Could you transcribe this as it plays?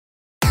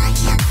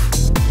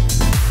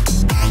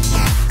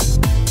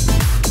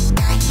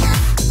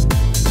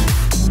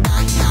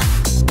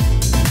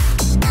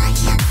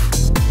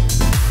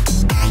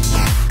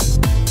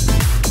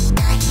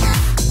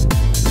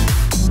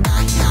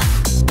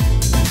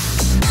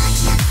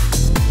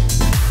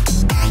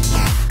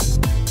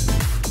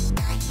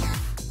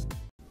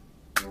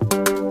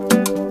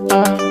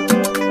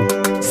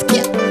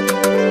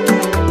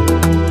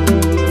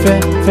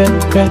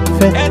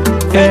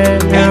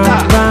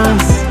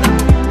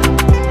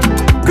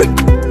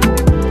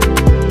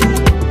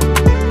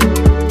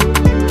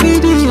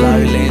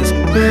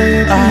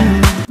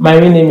My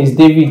real name is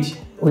David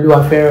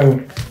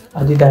Oluwafermi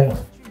Adidayo.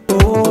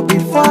 Oh,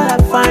 before I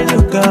find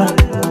you, girl.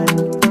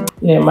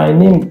 Yeah, my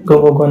name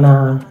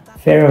gonna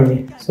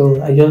Feranbanks.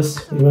 So I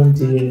just wrote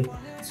the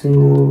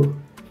 2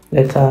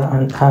 letter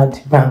and add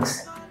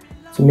banks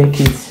to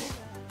make it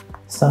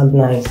sound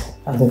nice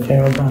as in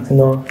Feranbanks.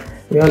 No,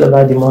 we're all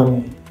about the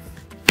money.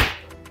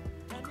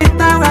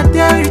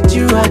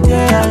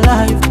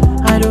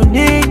 I don't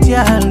need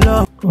your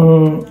love.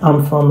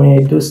 I'm from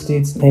Edo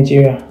State,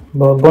 Nigeria,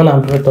 but born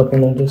and brought up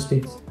in Edo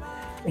State,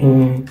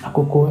 in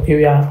Akoko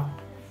area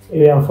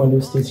of Edo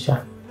State.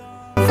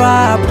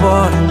 Far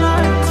boy,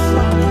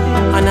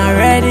 and I'm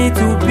ready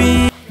to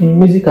be.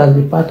 Music has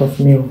been part of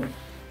me.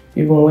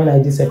 Even when I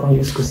did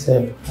secondary school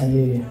self, I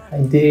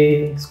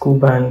did school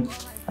band,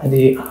 I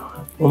did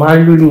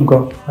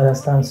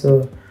understand.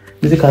 So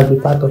music has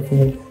been part of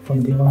me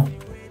from day one,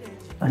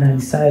 and I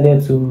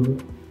decided to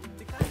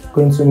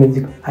go into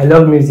music. I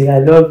love music. I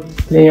love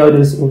playing all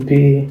those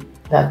obey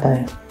that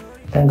time.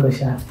 Thank God,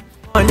 Sha.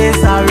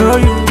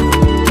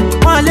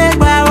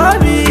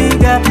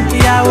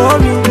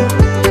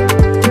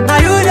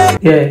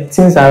 Yeah,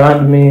 things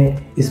around me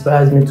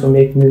inspires me to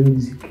make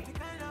music.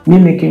 Me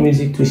making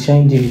music to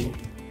change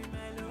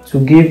to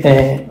give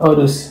all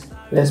those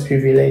less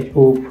privileged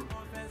hope,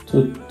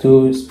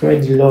 to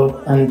spread the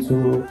love, and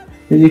to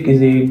music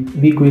is a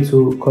big way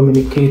to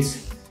communicate.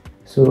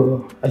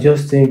 So I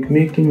just think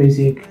making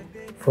music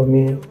for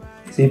me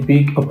is a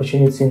big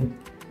opportunity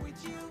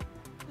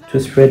to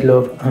spread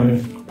love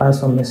and pass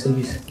some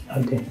messages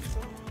out there.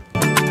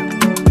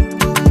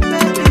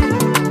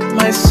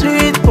 My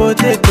sweet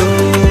potato.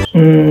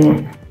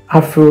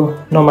 Afro,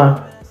 normal.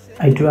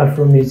 I do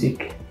Afro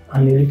music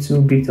and a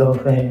little bit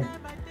of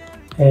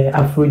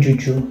Afro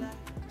juju,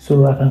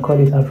 so I can call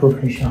it Afro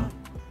fusion.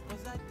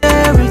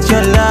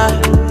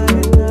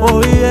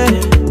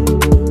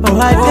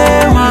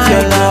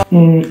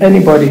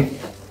 Anybody,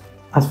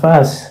 as far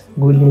as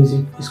good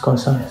music is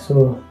concerned.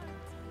 So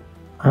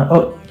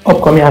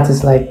upcoming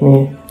artists like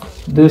me,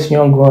 those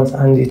young ones,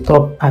 and the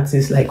top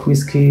artists like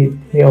Whiskey,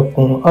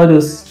 Neopon, all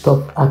those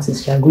top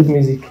artists share good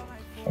music.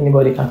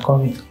 Anybody can call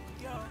me.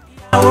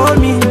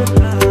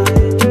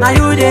 Now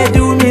you they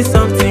do me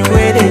something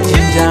where they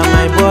ginger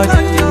my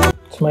body.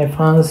 To my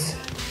fans,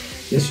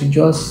 they should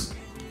just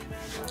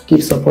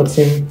keep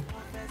supporting,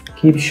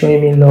 keep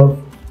showing me love,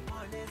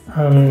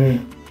 and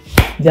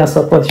their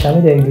support.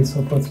 Shall they give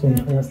support me?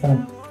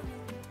 Understand?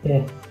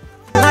 Yeah.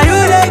 Now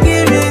you they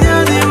give me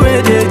something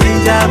where they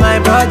ginger my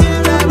body.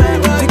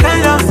 The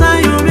kind of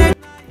sound you make.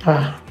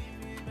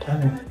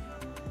 Damn it.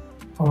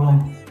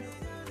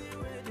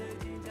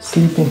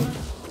 Sleeping,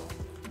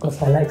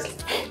 because I like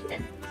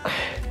sleeping.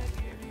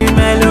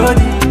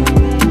 Melody,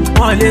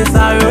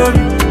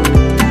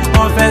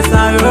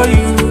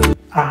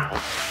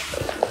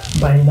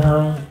 by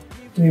now,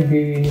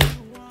 maybe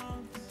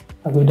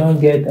I go down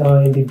get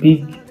the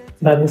big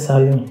barbing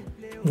salon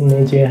in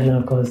Nigeria now,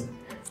 because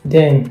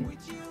then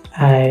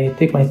I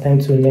take my time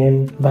to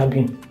learn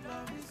barbing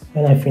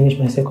when I finish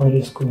my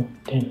secondary school,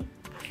 then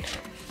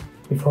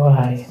before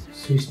I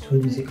switch to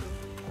music.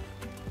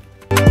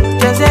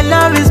 They say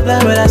love is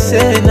blind, but I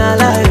say not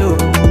lie.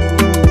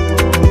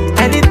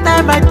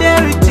 Anytime I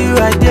dare with you,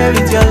 I dare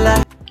with your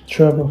life.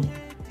 Trouble.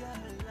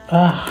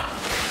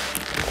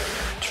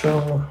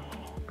 Trouble.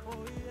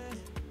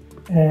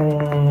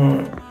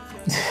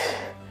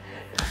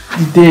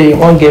 They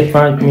won't get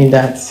prank me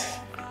that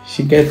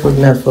she get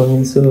pregnant for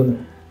me, so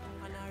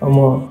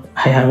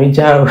I am a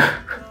child.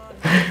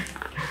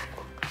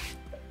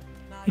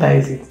 That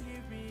is it.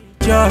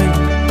 Joy.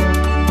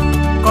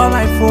 Call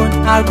my phone,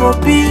 I go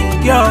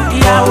pick your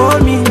ear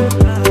me.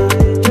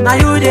 Now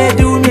you they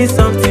do me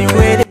something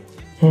with it.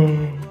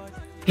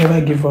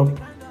 Never give up.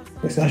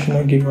 Yes, I should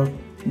not give up.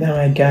 Then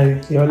my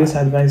guy, he always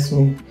advised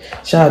me.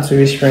 Shout out to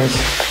his friends.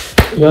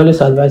 He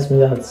always advised me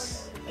that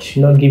I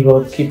should not give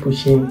up, keep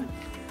pushing.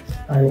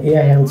 And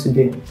here I am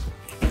today.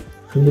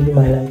 I'm living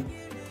my life.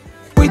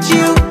 With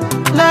you,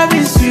 love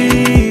is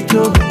sweet,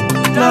 oh.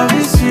 Love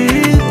is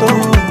sweet,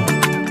 oh.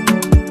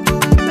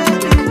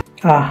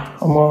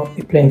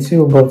 Plenty,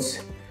 but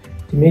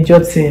the major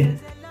thing,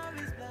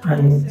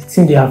 and the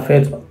thing they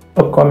affect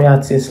upcoming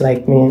artists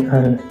like me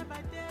and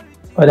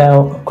other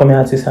upcoming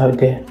artists out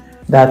there,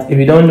 that if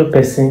you don't know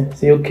person,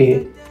 say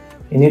okay,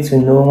 you need to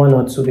know one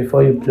or two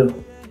before you blow.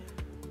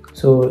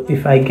 So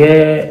if I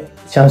get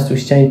a chance to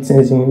change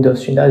things in the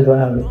industry, that's why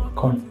I will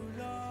come.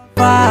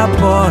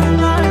 Boy,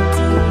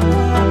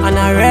 and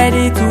I'm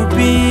ready to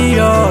be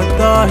your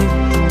toy.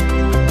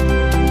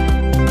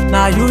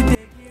 Now you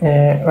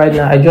right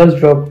now I just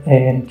dropped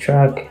a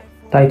track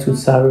titled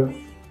Sorrow.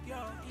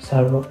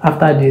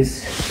 After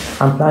this,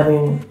 I'm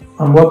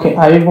working.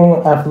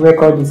 I've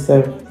recorded this,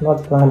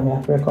 not planning,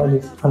 I've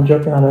recorded this. I'm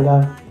dropping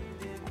another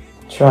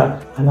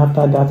track, and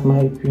after that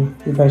my EP.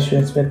 You guys should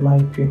expect my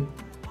EP.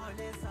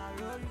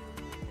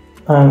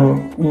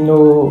 And you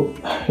know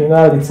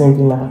how the thing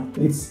be now.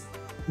 It's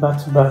back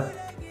to back.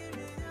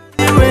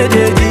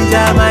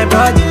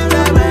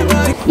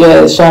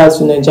 Yeah, shout out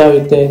to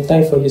Naijarated.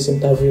 Thanks for this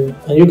interview,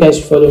 and you guys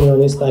should follow me on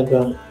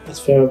Instagram at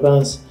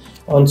Feranbanks.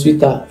 On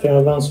Twitter,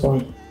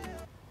 Feranbanks1.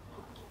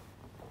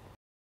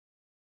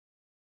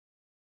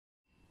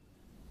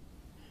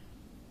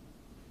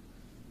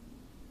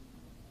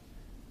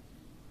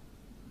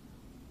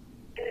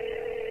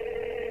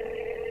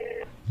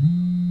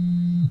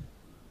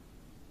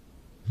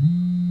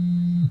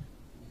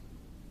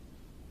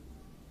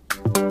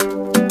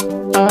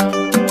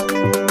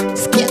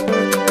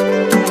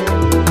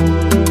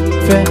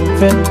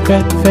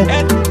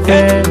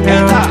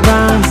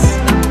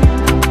 Feranbanks.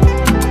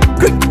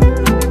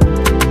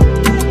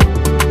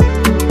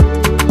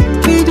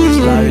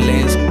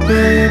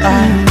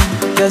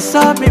 They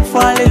saw me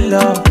fall in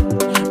love,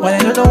 but I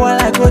don't know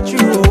what I go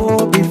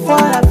through before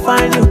I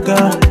find you,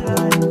 girl.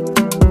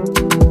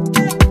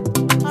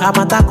 I'm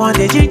attack on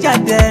the ginger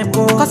them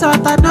go, cause I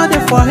know they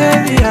for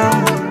area.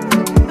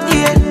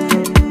 Yeah,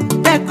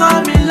 they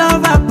call me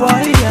lover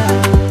boy,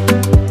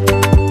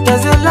 yeah.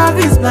 Cause your love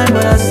is blind,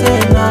 but I say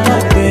no,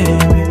 baby.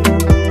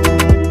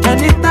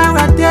 Anytime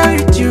I dare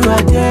with you,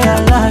 I dare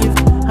alive.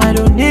 I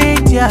don't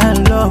need your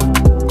love,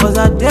 cause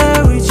I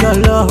dare with your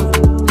love.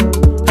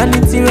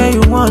 Anything where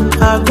you want,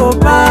 I go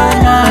buy,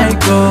 my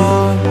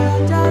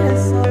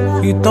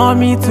God. You taught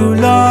me to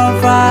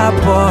love a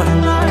boy,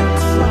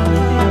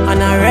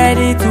 and I'm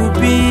ready to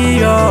be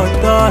your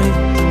toy.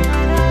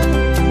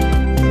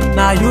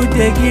 Now you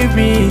they give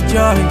me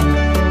joy.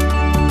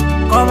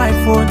 Call my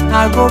phone,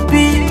 I go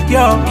pick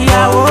your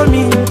ìyàwó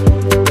mi.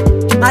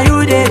 Now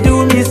you they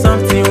do me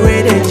something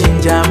where they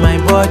ginger my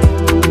body.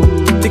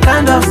 The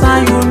kind of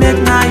sound you make,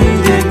 now you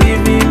they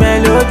give me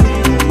melody.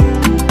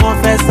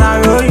 Confess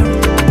I roll you,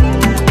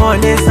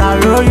 only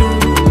sorrow you.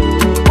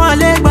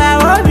 Only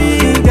gbawo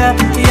mi, girl,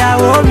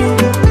 ìyàwó mi.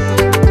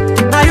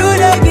 Now you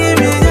they give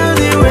me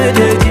something where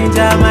they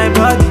ginger my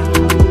body.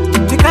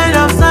 The kind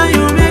of sound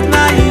you make,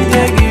 now you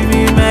they give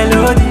me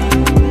melody.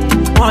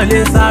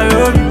 Only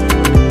sorrow you.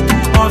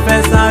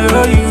 Confess I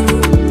owe you.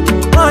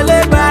 Only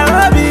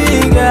gbawo mi,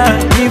 girl.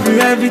 Give you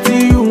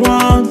everything you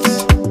want,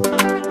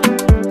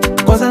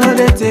 cause I know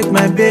they take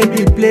my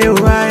baby play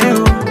away.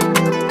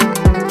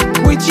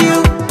 With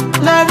you,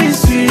 love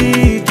is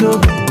sweet, oh.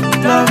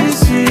 Love is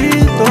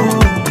sweet, oh.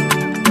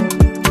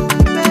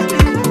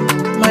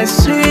 My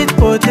sweet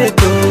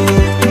potato.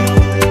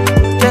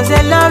 They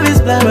say love is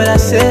blind, but I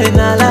say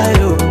not lie,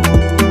 oh.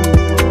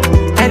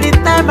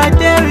 Anytime I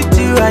dare with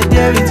you, I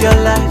dare with your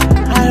life.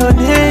 I don't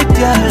need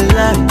your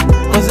life,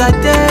 cause I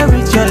dare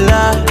with your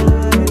life.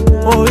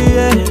 Oh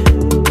yeah,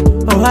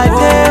 oh I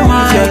dare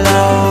with your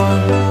love.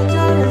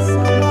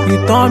 You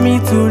taught me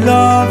to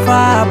love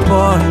a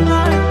boy,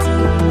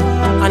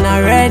 and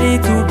I'm ready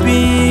to be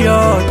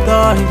your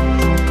toy.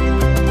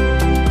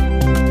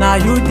 Now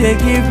you they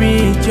give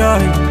me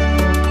joy.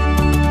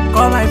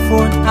 Call my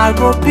phone, I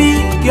go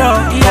pick your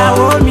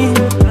ìyàwó mi.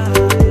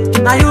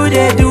 Now you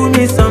they do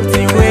me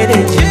something where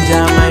they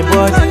ginger my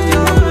body.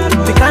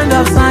 The kind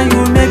of sound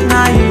you